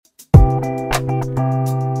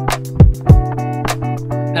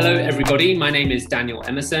Hello, everybody. My name is Daniel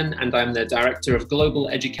Emerson, and I'm the Director of Global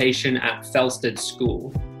Education at Felsted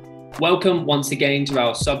School. Welcome once again to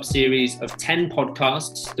our sub-series of 10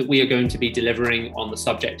 podcasts that we are going to be delivering on the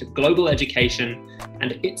subject of global education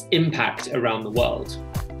and its impact around the world.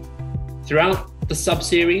 Throughout the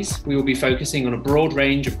sub-series, we will be focusing on a broad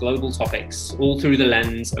range of global topics, all through the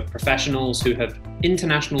lens of professionals who have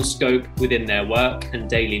international scope within their work and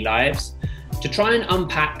daily lives, to try and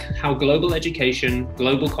unpack how global education,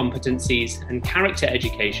 global competencies, and character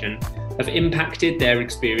education have impacted their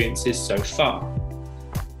experiences so far.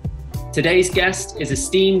 Today's guest is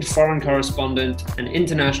esteemed foreign correspondent and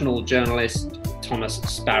international journalist Thomas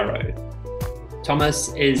Sparrow.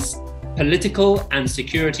 Thomas is political and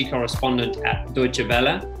security correspondent at Deutsche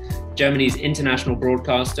Welle, Germany's international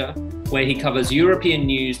broadcaster, where he covers European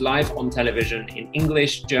news live on television in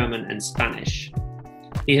English, German, and Spanish.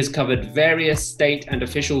 He has covered various state and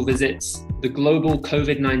official visits, the global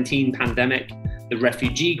COVID-19 pandemic, the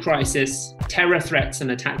refugee crisis, terror threats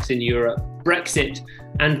and attacks in Europe, Brexit,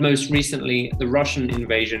 and most recently, the Russian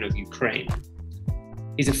invasion of Ukraine.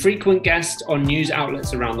 He's a frequent guest on news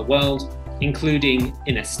outlets around the world, including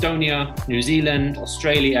in Estonia, New Zealand,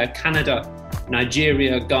 Australia, Canada,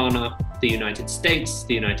 Nigeria, Ghana, the United States,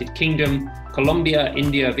 the United Kingdom, Colombia,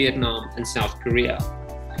 India, Vietnam, and South Korea.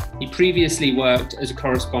 He previously worked as a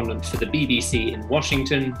correspondent for the BBC in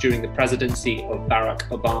Washington during the presidency of Barack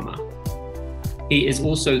Obama. He is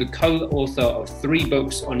also the co-author of 3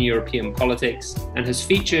 books on European politics and has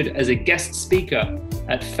featured as a guest speaker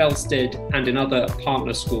at Felsted and in other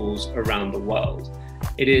partner schools around the world.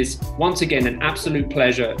 It is once again an absolute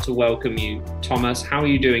pleasure to welcome you, Thomas. How are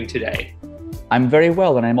you doing today? I'm very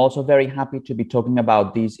well, and I'm also very happy to be talking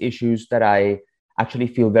about these issues that I actually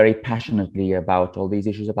feel very passionately about, all these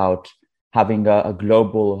issues about having a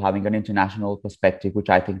global, having an international perspective, which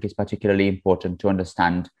I think is particularly important to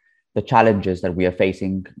understand the challenges that we are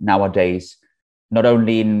facing nowadays, not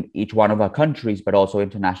only in each one of our countries, but also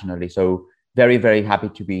internationally. So very, very happy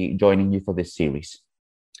to be joining you for this series.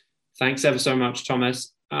 Thanks ever so much,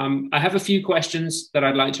 Thomas. I have a few questions that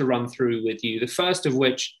I'd like to run through with you. The first of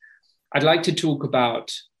which, I'd like to talk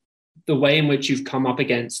about the way in which you've come up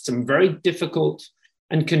against some very difficult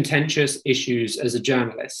and contentious issues as a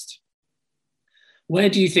journalist. Where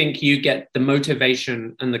do you think you get the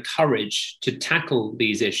motivation and the courage to tackle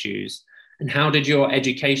these issues? And how did your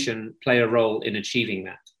education play a role in achieving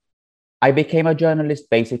that? I became a journalist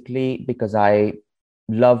basically because I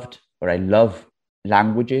love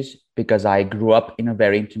languages, because I grew up in a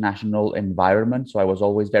very international environment. So I was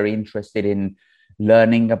always very interested in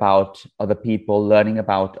learning about other people, learning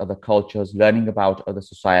about other cultures, learning about other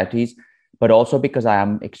societies, but also because I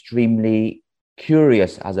am extremely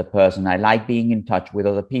curious as a person. I like being in touch with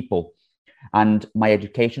other people. And my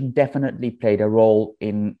education definitely played a role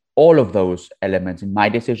in all of those elements in my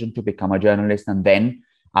decision to become a journalist. And then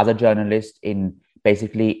as a journalist in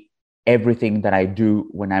basically everything that I do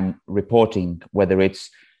when I'm reporting, whether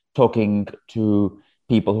it's talking to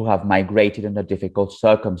people who have migrated under difficult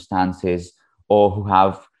circumstances, or who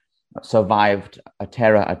have survived a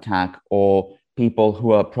terror attack, or people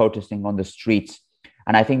who are protesting on the streets.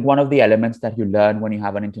 And I think one of the elements that you learn when you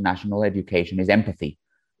have an international education is empathy.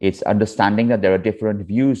 It's understanding that there are different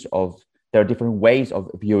ways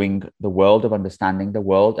of viewing the world, of understanding the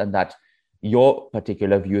world, and that your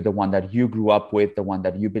particular view, the one that you grew up with, the one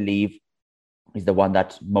that you believe is the one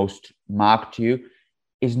that most marked you,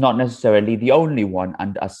 is not necessarily the only one.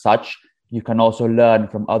 And as such, you can also learn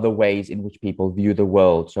from other ways in which people view the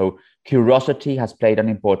world. So curiosity has played an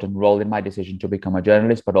important role in my decision to become a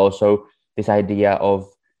journalist, but also this idea of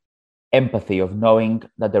empathy, of knowing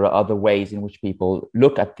that there are other ways in which people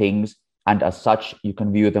look at things. And as such, you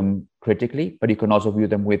can view them critically, but you can also view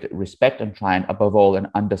them with respect and try and, above all, and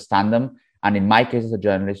understand them. And in my case as a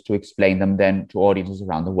journalist, to explain them then to audiences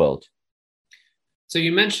around the world. So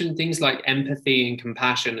you mentioned things like empathy and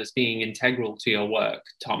compassion as being integral to your work,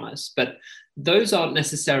 Thomas, but those aren't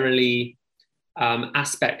necessarily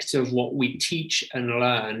aspects of what we teach and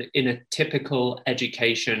learn in a typical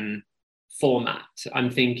education format. I'm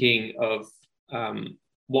thinking of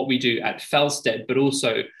what we do at Felsted, but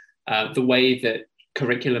also the way that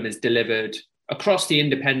curriculum is delivered across the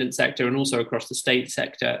independent sector and also across the state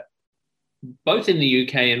sector, both in the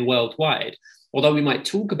UK and worldwide. Although we might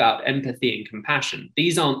talk about empathy and compassion,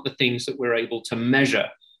 these aren't the things that we're able to measure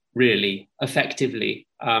really effectively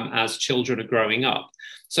as children are growing up.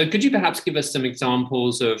 So could you perhaps give us some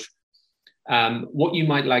examples of what you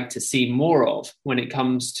might like to see more of when it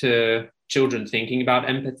comes to children thinking about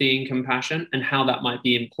empathy and compassion, and how that might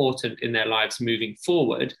be important in their lives moving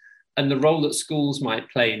forward, and the role that schools might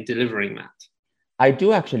play in delivering that? I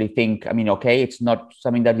do actually think, I mean, okay, it's not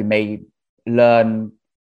something that you may learn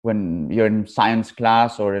when you're in science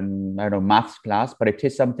class or in, I don't know, maths class, but it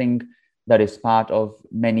is something that is part of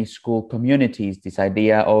many school communities, this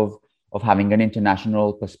idea of having an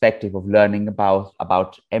international perspective, of learning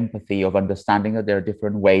about empathy, of understanding that there are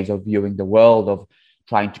different ways of viewing the world, of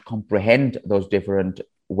trying to comprehend those different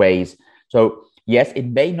ways. So yes, it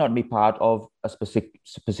may not be part of a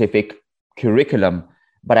specific curriculum,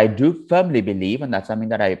 but I do firmly believe, and that's something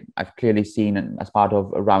that I've clearly seen as part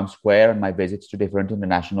of Around Square and my visits to different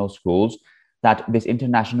international schools, that this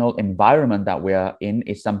international environment that we are in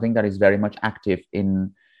is something that is very much active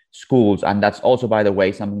in schools. And that's also, by the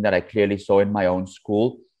way, something that I clearly saw in my own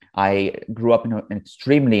school. I grew up in an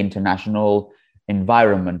extremely international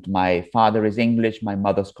environment. My father is English, my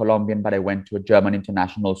mother's Colombian, but I went to a German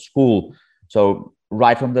international school. So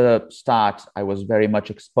right from the start, I was very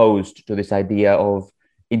much exposed to this idea of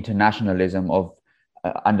internationalism, of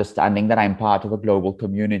understanding that I'm part of a global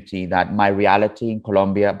community, that my reality in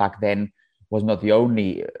Colombia back then was not the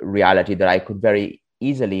only reality, that I could very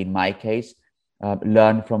easily, in my case,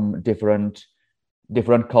 learn from different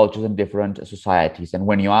cultures and different societies. And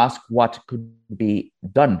when you ask what could be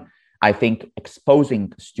done, I think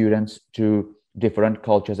exposing students to different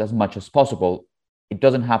cultures as much as possible. It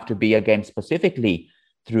doesn't have to be, again, specifically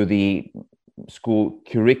through the school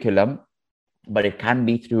curriculum, but it can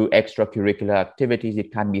be through extracurricular activities,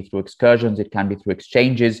 it can be through excursions, it can be through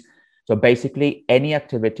exchanges. So basically, any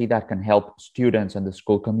activity that can help students and the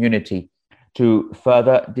school community to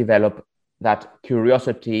further develop that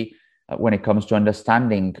curiosity when it comes to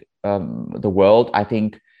understanding the world, I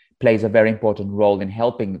think plays a very important role in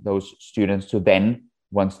helping those students to then,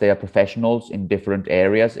 once they are professionals in different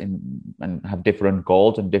areas and have different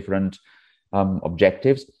goals and different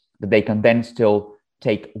objectives, that they can then still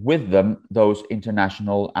take with them those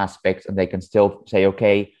international aspects, and they can still say,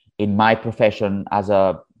 okay, in my profession as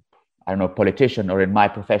a, I don't know, politician, or in my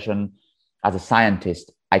profession as a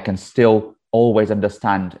scientist, I can still always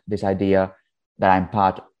understand this idea that I'm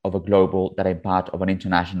part of a global, that I'm part of an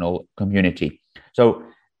international community. So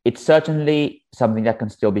it's certainly something that can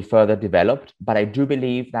still be further developed, but I do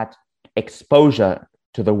believe that exposure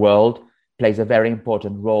to the world plays a very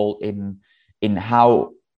important role in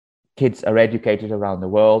how kids are educated around the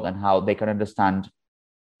world and how they can understand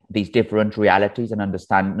these different realities and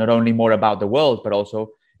understand not only more about the world, but also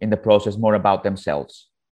in the process more about themselves.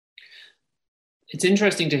 It's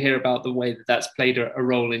interesting to hear about the way that that's played a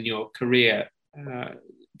role in your career,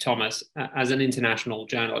 Thomas, as an international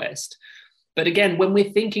journalist. But again, when we're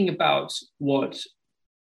thinking about what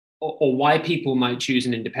or why people might choose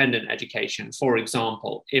an independent education, for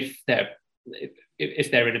example, if they're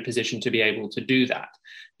in a position to be able to do that,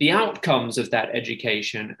 the outcomes of that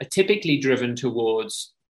education are typically driven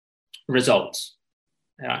towards results,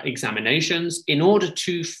 examinations, in order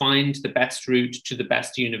to find the best route to the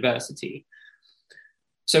best university.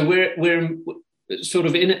 So we're sort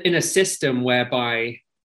of in a system whereby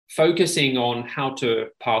focusing on how to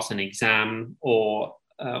pass an exam or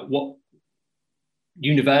what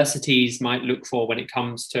universities might look for when it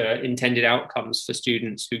comes to intended outcomes for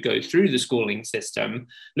students who go through the schooling system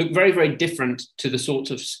look very, very different to the sorts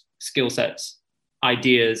of skill sets,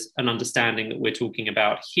 ideas, and understanding that we're talking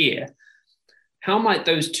about here. How might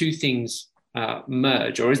those two things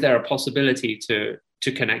merge, or is there a possibility to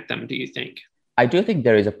connect them, do you think? I do think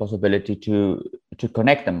there is a possibility to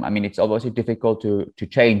connect them. I mean, it's obviously difficult to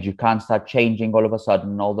change. You can't start changing all of a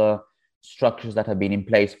sudden all the structures that have been in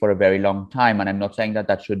place for a very long time. And I'm not saying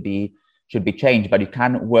that should be changed, but you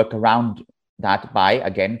can work around that by,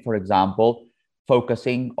 again, for example,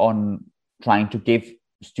 focusing on trying to give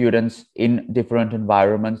students in different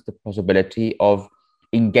environments the possibility of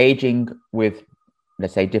engaging with,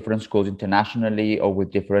 let's say, different schools internationally, or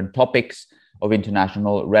with different topics of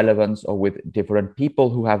international relevance, or with different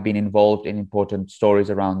people who have been involved in important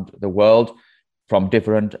stories around the world from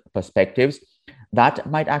different perspectives. That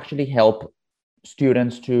might actually help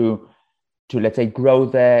students to let's say,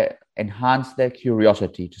 enhance their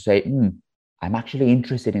curiosity, to say, I'm actually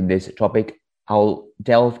interested in this topic. I'll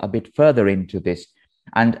delve a bit further into this.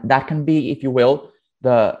 And that can be, if you will,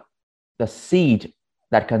 the seed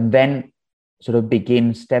that can then sort of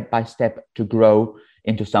begin step by step to grow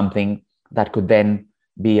into something that could then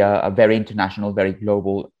be a very international, very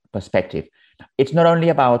global perspective. It's not only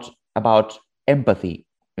about empathy.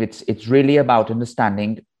 It's really about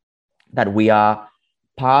understanding that we are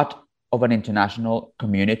part of an international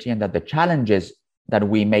community, and that the challenges that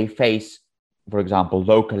we may face, for example,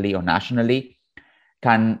 locally or nationally,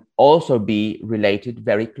 can also be related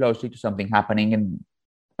very closely to something happening in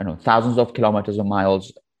thousands of kilometers or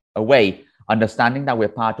miles away, understanding that we're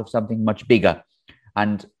part of something much bigger.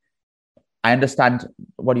 And I understand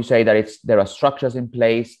what you say, that there are structures in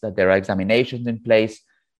place, that there are examinations in place,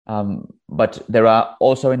 but there are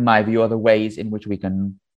also, in my view, other ways in which we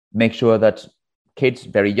can make sure that kids,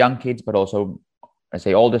 very young kids, but also, I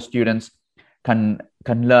say, older students, can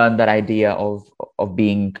learn that idea of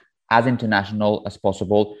being as international as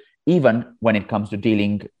possible, even when it comes to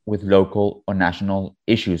dealing with local or national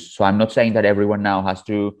issues. So I'm not saying that everyone now has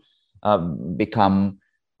to become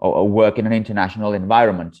or work in an international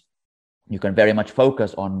environment. You can very much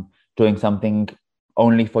focus on doing something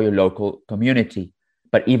only for your local community.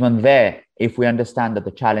 But even there, if we understand that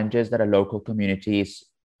the challenges that a local community is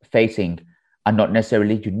facing are not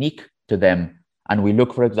necessarily unique to them, and we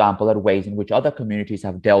look, for example, at ways in which other communities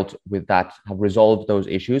have dealt with that, have resolved those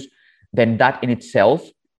issues, then that in itself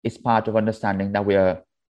is part of understanding that we're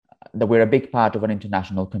a big part of an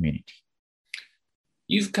international community.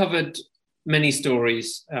 You've covered many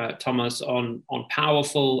stories, Thomas, on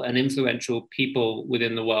powerful and influential people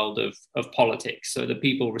within the world of politics. So the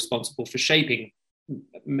people responsible for shaping,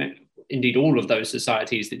 indeed, all of those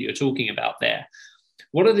societies that you're talking about there.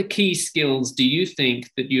 What are the key skills, do you think,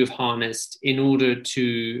 that you've harnessed in order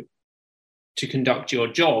to conduct your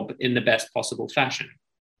job in the best possible fashion?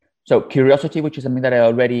 So curiosity, which is something that I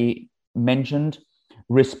already mentioned,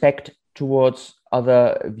 respect towards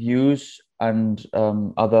other views and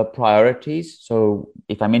other priorities. So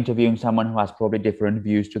if I'm interviewing someone who has probably different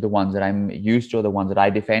views to the ones that I'm used to, or the ones that I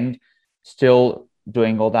defend, still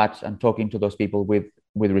doing all that and talking to those people with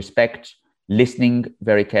respect, listening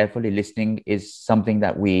very carefully. Listening is something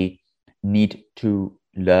that we need to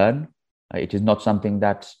learn. It is not something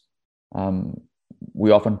that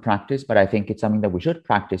we often practice, but I think it's something that we should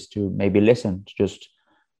practice, to maybe listen, to just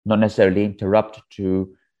not necessarily interrupt,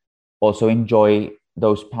 to also enjoy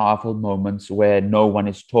those powerful moments where no one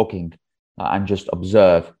is talking, and just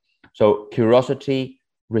observe. So curiosity,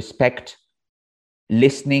 respect,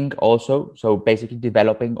 listening also. So basically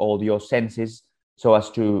developing all your senses so as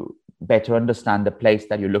to better understand the place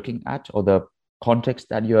that you're looking at or the context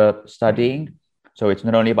that you're studying. So it's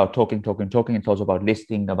not only about talking, it's also about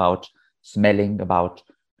listening, about smelling, about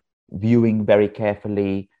viewing very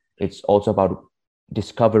carefully. It's also about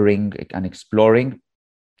discovering and exploring.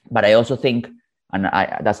 But I also think, and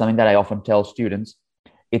that's something that I often tell students,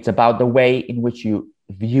 it's about the way in which you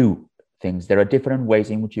view things. There are different ways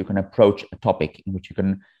in which you can approach a topic, in which you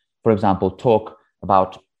can, for example, talk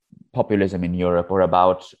about populism in Europe, or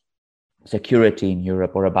about security in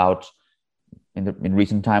Europe, or about, in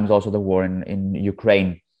recent times, also the war in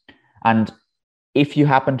Ukraine. And if you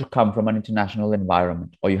happen to come from an international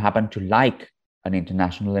environment, or you happen to like an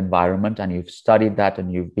international environment, and you've studied that,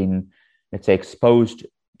 and you've been, let's say, exposed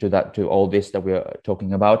to that, to all this that we're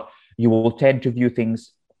talking about, you will tend to view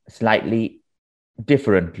things slightly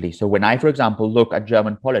differently. So when I, for example, look at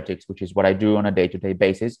German politics, which is what I do on a day-to-day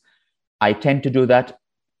basis, I tend to do that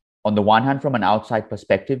on the one hand from an outside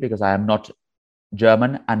perspective, because I am not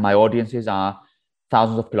German and my audiences are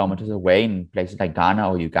thousands of kilometers away in places like Ghana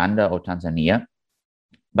or Uganda or Tanzania.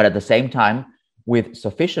 But at the same time, with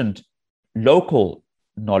sufficient local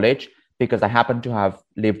knowledge, because I happen to have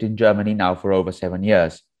lived in Germany now for over 7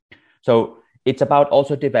 years. So it's about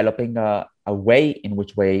also developing a way in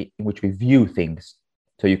which we view things.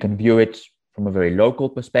 So you can view it from a very local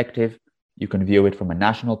perspective. You can view it from a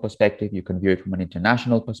national perspective. You can view it from an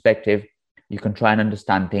international perspective. You can try and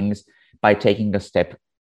understand things by taking a step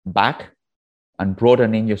back and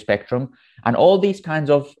broadening your spectrum. And all these kinds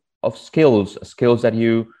of skills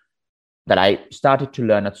that I started to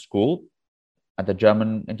learn at school, at the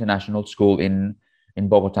German International School in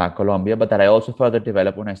Bogota, Colombia, but that I also further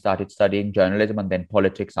developed when I started studying journalism and then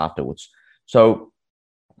politics afterwards. So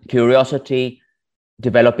curiosity,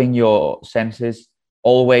 developing your senses,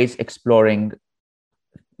 always exploring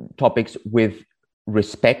topics with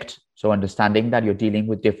respect. So understanding that you're dealing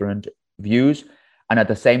with different views. And at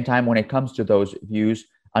the same time, when it comes to those views,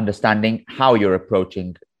 understanding how you're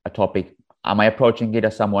approaching a topic. Am I approaching it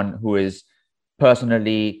as someone who is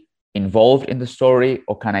personally involved in the story,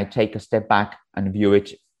 or can I take a step back and view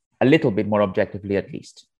it a little bit more objectively, at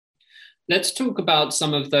least? Let's talk about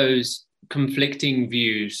some of those conflicting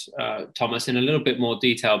views, Thomas, in a little bit more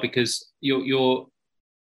detail, because you're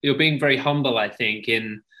being very humble, I think,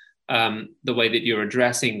 in the way that you're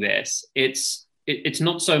addressing this. It's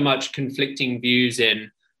not so much conflicting views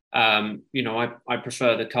in, I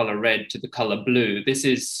prefer the color red to the color blue. This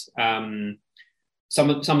is some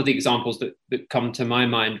of the examples that come to my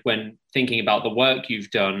mind when thinking about the work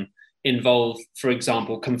you've done involve, for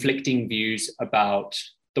example, conflicting views about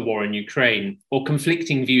the war in Ukraine, or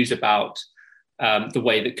conflicting views about the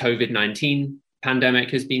way that COVID-19 pandemic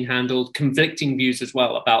has been handled, conflicting views as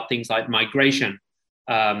well about things like migration,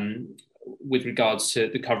 with regards to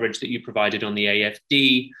the coverage that you provided on the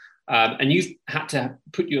AFD. And you've had to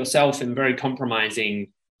put yourself in very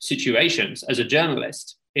compromising situations as a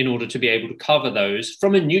journalist in order to be able to cover those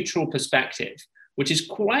from a neutral perspective, which is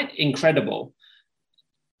quite incredible.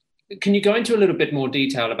 Can you go into a little bit more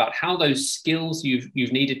detail about how those skills you've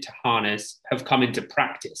needed to harness have come into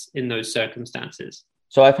practice in those circumstances?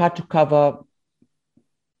 So I've had to cover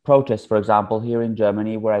protests, for example, here in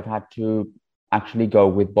Germany, where I've had to actually go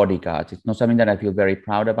with bodyguards. It's not something that I feel very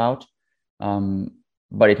proud about,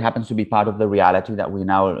 but it happens to be part of the reality that we're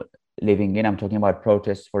now living in. I'm talking about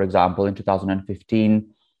protests, for example, in 2015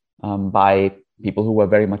 by people who were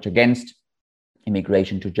very much against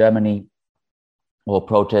immigration to Germany, or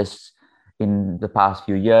protests in the past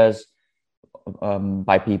few years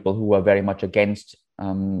by people who were very much against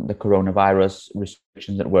the coronavirus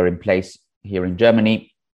restrictions that were in place here in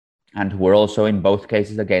Germany, and who were also in both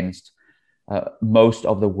cases against most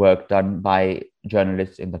of the work done by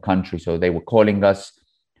journalists in the country. So they were calling us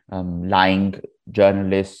lying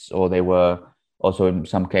journalists, or they were also in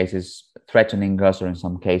some cases threatening us, or in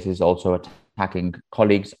some cases also attacking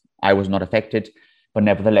colleagues. I was not affected, but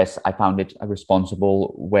nevertheless, I found it a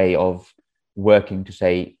responsible way of working to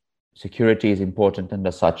say security is important, and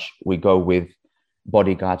as such, we go with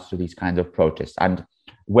bodyguards to these kinds of protests. And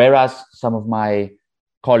whereas some of my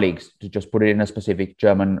colleagues, to just put it in a specific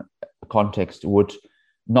German context, would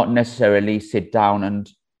not necessarily sit down and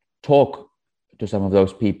talk to some of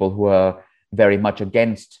those people who are very much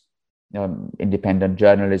against independent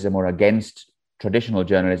journalism, or against traditional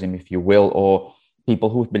journalism, if you will, or people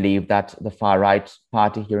who believe that the far-right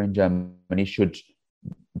party here in Germany should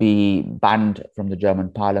be banned from the German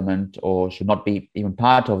parliament, or should not be even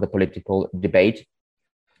part of the political debate.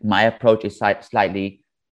 My approach is slightly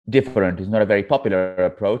different. It's not a very popular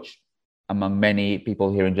approach among many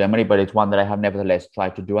people here in Germany, but it's one that I have nevertheless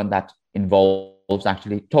tried to do, and that involves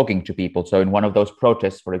actually talking to people. So in one of those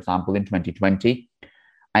protests, for example, in 2020,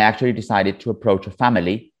 I actually decided to approach a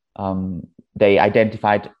family. They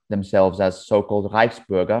identified themselves as so-called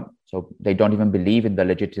Reichsbürger, so they don't even believe in the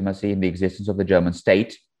legitimacy and the existence of the German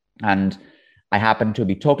state. And I happened to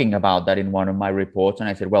be talking about that in one of my reports, and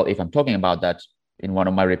I said, well, if I'm talking about that in one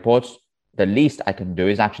of my reports, the least I can do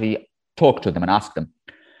is actually talk to them and ask them.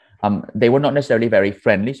 They were not necessarily very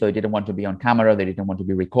friendly, so they didn't want to be on camera, they didn't want to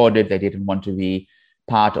be recorded, they didn't want to be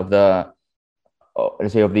part of the,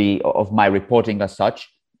 let's say, of my reporting as such,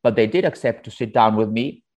 but they did accept to sit down with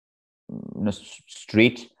me in the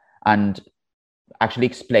street and actually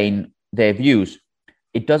explain their views.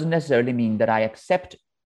 It doesn't necessarily mean that I accept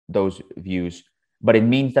those views, but it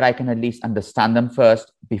means that I can at least understand them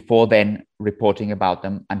first before then reporting about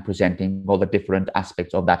them and presenting all the different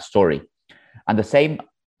aspects of that story. And the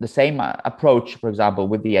same approach, for example,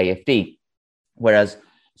 with the AFD, whereas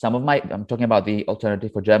I'm talking about the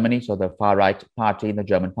Alternative for Germany, so the far-right party in the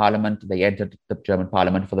German parliament. They entered the German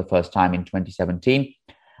parliament for the first time in 2017,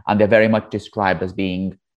 and they're very much described as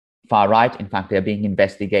being far-right. In fact, they're being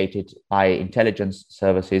investigated by intelligence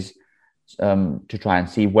services to try and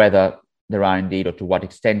see whether there are indeed, or to what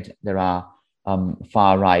extent there are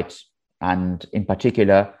far-right, and in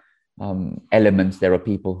particular elements. There are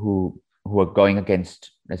people who are going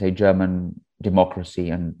against, let's say, German democracy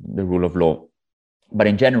and the rule of law. But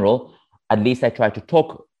in general, at least I try to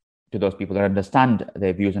talk to those people and understand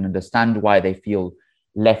their views and understand why they feel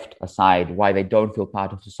left aside, why they don't feel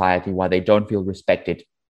part of society, why they don't feel respected.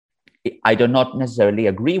 I do not necessarily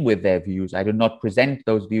agree with their views. I do not present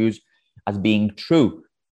those views as being true,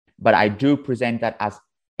 but I do present that as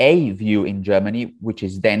a view in Germany, which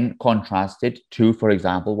is then contrasted to, for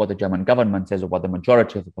example, what the German government says or what the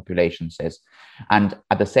majority of the population says. And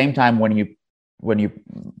at the same time, when you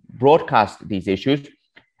broadcast these issues,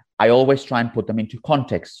 I always try and put them into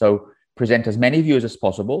context. So present as many views as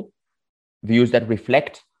possible, views that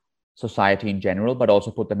reflect society in general, but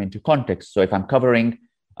also put them into context. So if I'm covering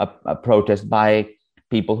a protest by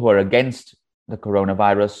people who are against the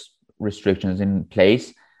coronavirus restrictions in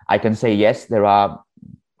place, I can say, yes, there are,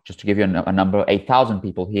 just to give you a number, 8,000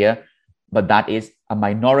 people here, but that is a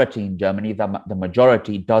minority in Germany. The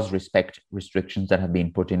majority does respect restrictions that have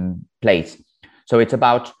been put in place. So it's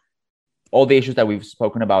about all the issues that we've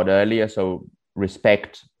spoken about earlier. So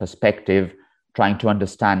respect, perspective, trying to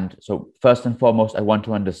understand. So first and foremost, I want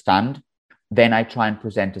to understand. Then I try and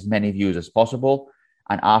present as many views as possible.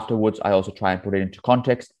 And afterwards, I also try and put it into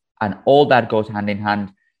context. And all that goes hand in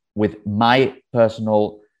hand with my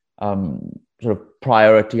personal sort of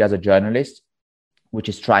priority as a journalist, which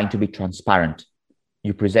is trying to be transparent.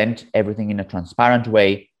 You present everything in a transparent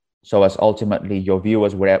way so as ultimately your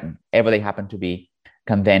viewers, wherever they happen to be,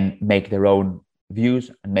 can then make their own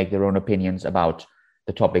views and make their own opinions about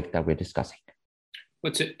the topic that we're discussing.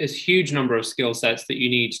 It's a huge number of skill sets that you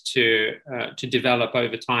need to develop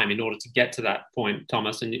over time in order to get to that point,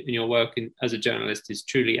 Thomas, and your work as a journalist is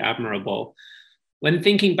truly admirable. When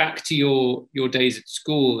thinking back to your days at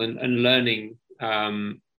school and learning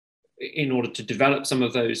in order to develop some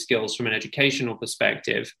of those skills from an educational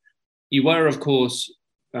perspective, you were, of course,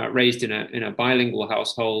 raised in a bilingual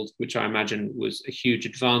household, which I imagine was a huge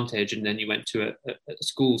advantage, and then you went to a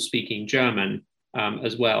school speaking German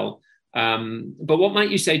as well. But what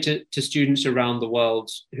might you say to students around the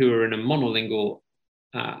world who are in a monolingual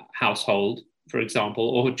household, for example,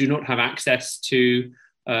 or do not have access to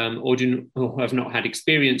or have not had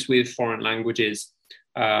experience with foreign languages,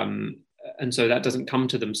 and so that doesn't come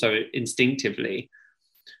to them so instinctively?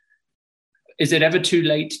 Is it ever too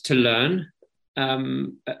late to learn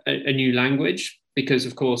a new language? Because,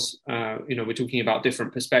 of course, we're talking about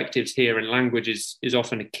different perspectives here, and language is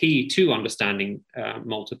often a key to understanding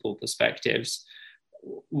multiple perspectives.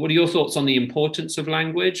 What are your thoughts on the importance of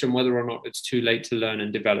language and whether or not it's too late to learn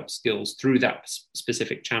and develop skills through that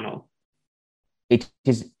specific channel? It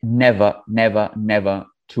is never, never, never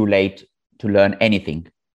too late to learn anything.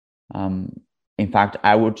 In fact,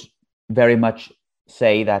 I would very much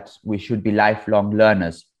say that we should be lifelong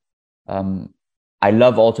learners. I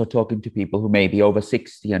love also talking to people who may be over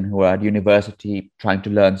 60 and who are at university trying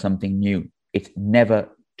to learn something new. It's never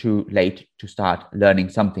too late to start learning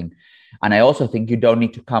something. And I also think you don't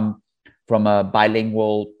need to come from a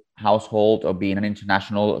bilingual household or be in an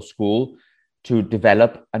international school to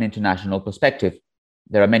develop an international perspective.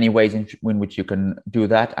 There are many ways in which you can do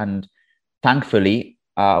that. And thankfully,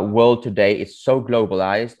 our world today is so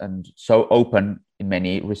globalized and so open in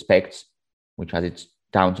many respects, which has its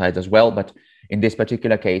downsides as well. But in this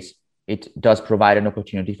particular case, it does provide an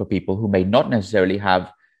opportunity for people who may not necessarily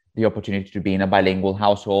have the opportunity to be in a bilingual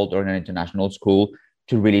household or in an international school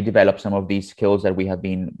to really develop some of these skills that we have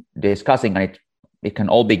been discussing. And it can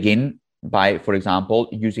all begin by, for example,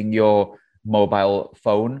 using your mobile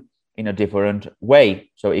phone in a different way.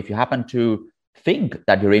 So if you happen to think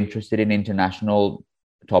that you're interested in international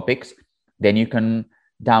topics, then you can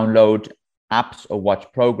download apps or watch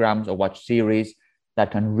programs or watch series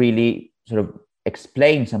that can really sort of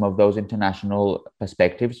explain some of those international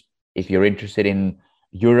perspectives. If you're interested in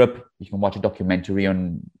Europe, you can watch a documentary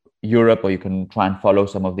on Europe, or you can try and follow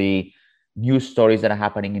some of the news stories that are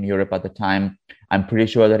happening in Europe at the time. I'm pretty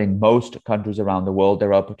sure that in most countries around the world, there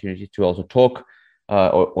are opportunities to also talk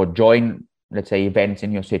or join, let's say, events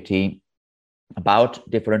in your city about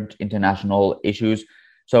different international issues.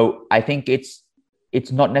 So I think it's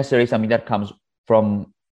not necessarily something that comes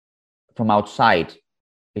from outside.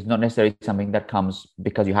 It's not necessarily something that comes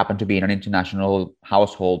because you happen to be in an international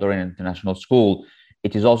household or in an international school.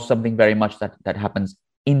 It is also something very much that happens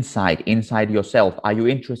inside yourself. Are you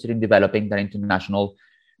interested in developing that international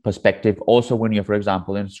perspective also when you're, for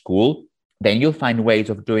example, in school? Then you'll find ways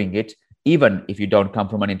of doing it, even if you don't come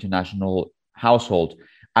from an international household.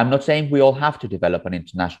 I'm not saying we all have to develop an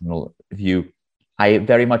international view. I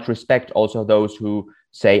very much respect also those who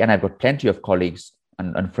say, and I've got plenty of colleagues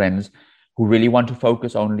and friends who really want to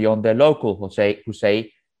focus only on their local, who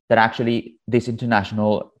say that actually this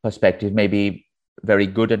international perspective may be very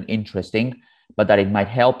good and interesting, but that it might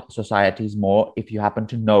help societies more if you happen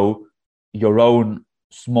to know your own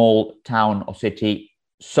small town or city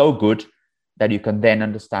so good that you can then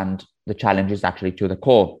understand the challenges actually to the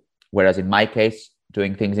core. Whereas in my case,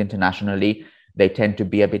 doing things internationally, they tend to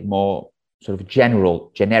be a bit more sort of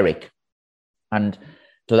generic. And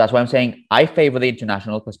so that's why I'm saying I favor the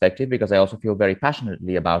international perspective, because I also feel very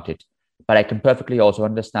passionately about it. But I can perfectly also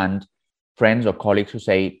understand friends or colleagues who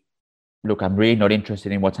say, look, I'm really not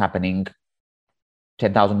interested in what's happening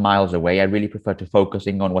 10,000 miles away. I really prefer to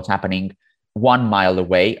focusing on what's happening 1 mile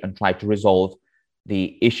away and try to resolve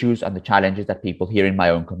the issues and the challenges that people here in my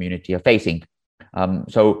own community are facing.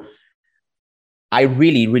 So I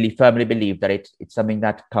really, really firmly believe that it's something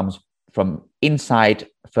that comes from inside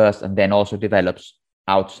first and then also develops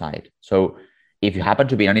outside. So if you happen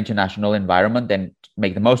to be in an international environment, then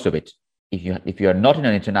make the most of it. If you're not in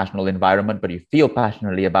an international environment, but you feel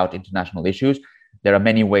passionately about international issues, there are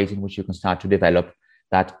many ways in which you can start to develop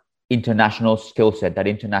that international skill set, that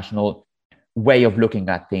international way of looking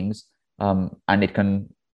at things. And it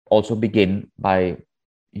can also begin by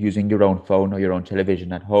using your own phone or your own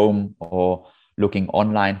television at home, or looking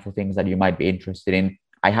online for things that you might be interested in.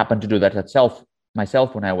 I happened to do that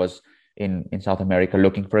myself when I was in South America,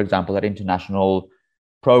 looking, for example, at international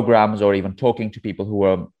programs or even talking to people who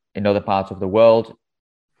are in other parts of the world.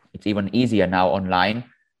 It's even easier now online.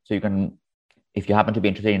 So you can, if you happen to be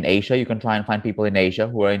interested in Asia, you can try and find people in Asia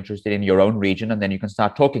who are interested in your own region, and then you can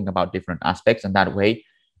start talking about different aspects. And that way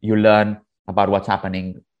you learn about what's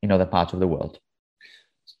happening in other parts of the world.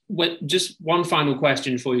 Well, just one final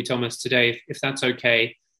question for you, Thomas, today, if that's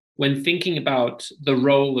okay. When thinking about the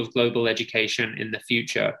role of global education in the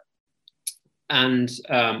future, and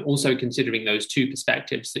also considering those two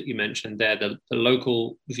perspectives that you mentioned there, the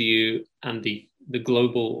local view and the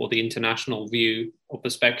global or the international view or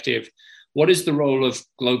perspective, what is the role of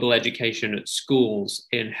global education at schools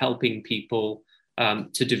in helping people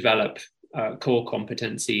to develop core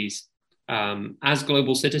competencies as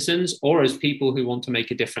global citizens or as people who want to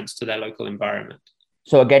make a difference to their local environment?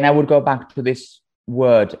 So again, I would go back to this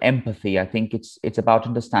word, empathy. I think it's about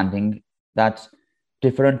understanding that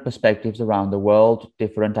different perspectives around the world,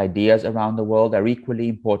 different ideas around the world are equally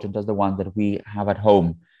important as the ones that we have at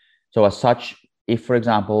home. So as such, if, for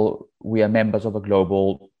example, we are members of a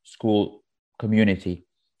global school community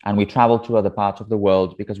and we travel to other parts of the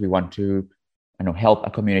world because we want to help a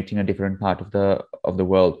community in a different part of the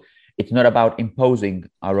world, it's not about imposing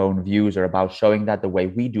our own views or about showing that the way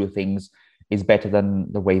we do things is better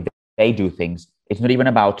than the way they do things. It's not even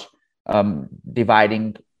about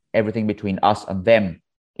dividing everything between us and them.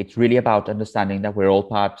 It's really about understanding that we're all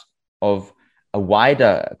part of a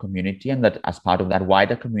wider community, and that as part of that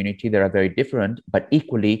wider community, there are very different but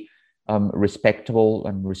equally respectable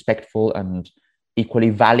and respectful and equally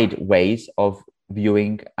valid ways of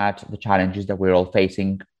viewing at the challenges that we're all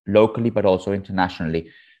facing locally but also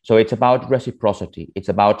internationally. So it's about reciprocity. It's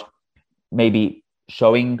about maybe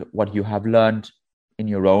showing what you have learned in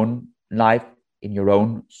your own life, in your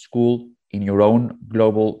own school, in your own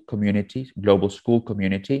global community, global school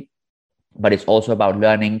community. But it's also about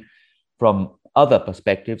learning from other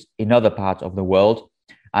perspectives in other parts of the world.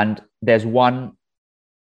 And there's one,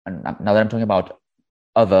 and now that I'm talking about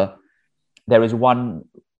other, there is one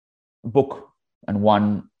book and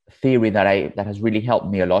one theory that has really helped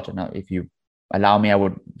me a lot. And if you allow me, I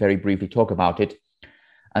would very briefly talk about it.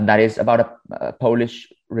 And that is about a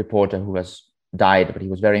Polish reporter who has died, but he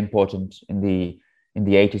was very important in the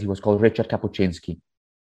 80s. He was called Richard Kapuscinski.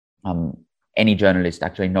 Any journalist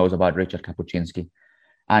actually knows about Richard Kapuscinski.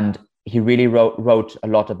 And he really wrote a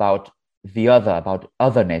lot about the other, about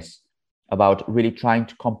otherness, about really trying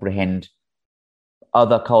to comprehend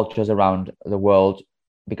other cultures around the world,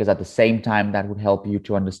 because at the same time that would help you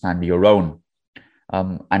to understand your own,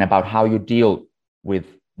 and about how you deal with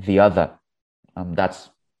the other. That's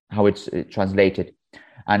how it's translated.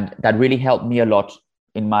 And that really helped me a lot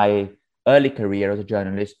in my early career as a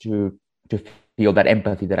journalist to feel that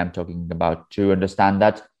empathy that I'm talking about, to understand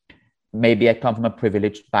that maybe I come from a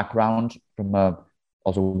privileged background, from a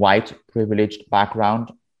also white privileged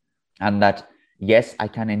background, and that, yes, I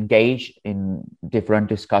can engage in different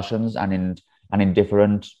discussions and in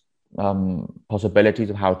different possibilities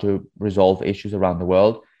of how to resolve issues around the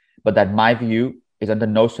world, but that my view is under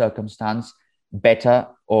no circumstance better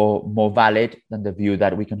or more valid than the view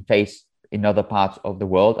that we can face in other parts of the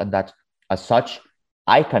world, and that as such,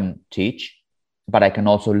 I can teach, but I can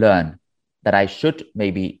also learn, that I should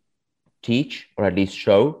maybe teach or at least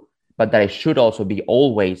show, but that I should also be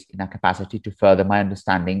always in a capacity to further my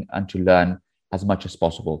understanding and to learn as much as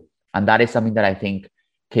possible. And that is something that I think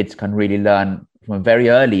kids can really learn from a very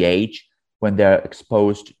early age when they're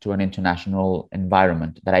exposed to an international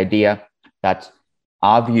environment. That idea that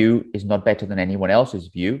our view is not better than anyone else's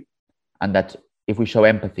view, and that if we show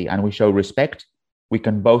empathy and we show respect, we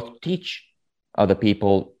can both teach other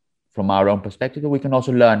people from our own perspective, but we can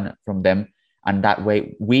also learn from them. And that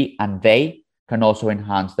way, we and they can also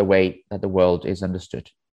enhance the way that the world is understood.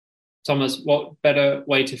 Thomas, what better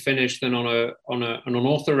way to finish than on an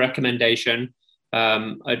author recommendation?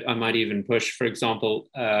 I might even push, for example,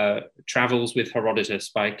 Travels with Herodotus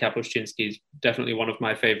by Kapuscinski is definitely one of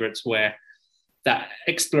my favorites, where that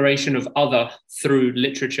exploration of other through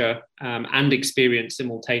literature and experience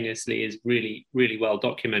simultaneously is really, really well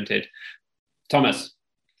documented. Thomas,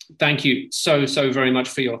 thank you so very much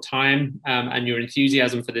for your time and your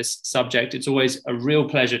enthusiasm for this subject. It's always a real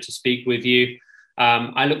pleasure to speak with you.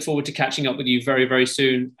 I look forward to catching up with you very, very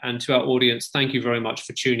soon. And to our audience, thank you very much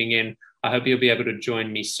for tuning in. I hope you'll be able to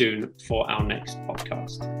join me soon for our next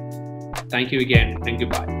podcast. Thank you again, and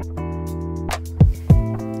goodbye.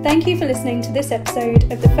 Thank you for listening to this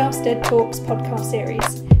episode of the Felsted Talks podcast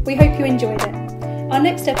series. We hope you enjoyed it. Our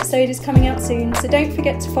next episode is coming out soon, so don't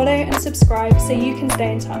forget to follow and subscribe so you can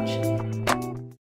stay in touch.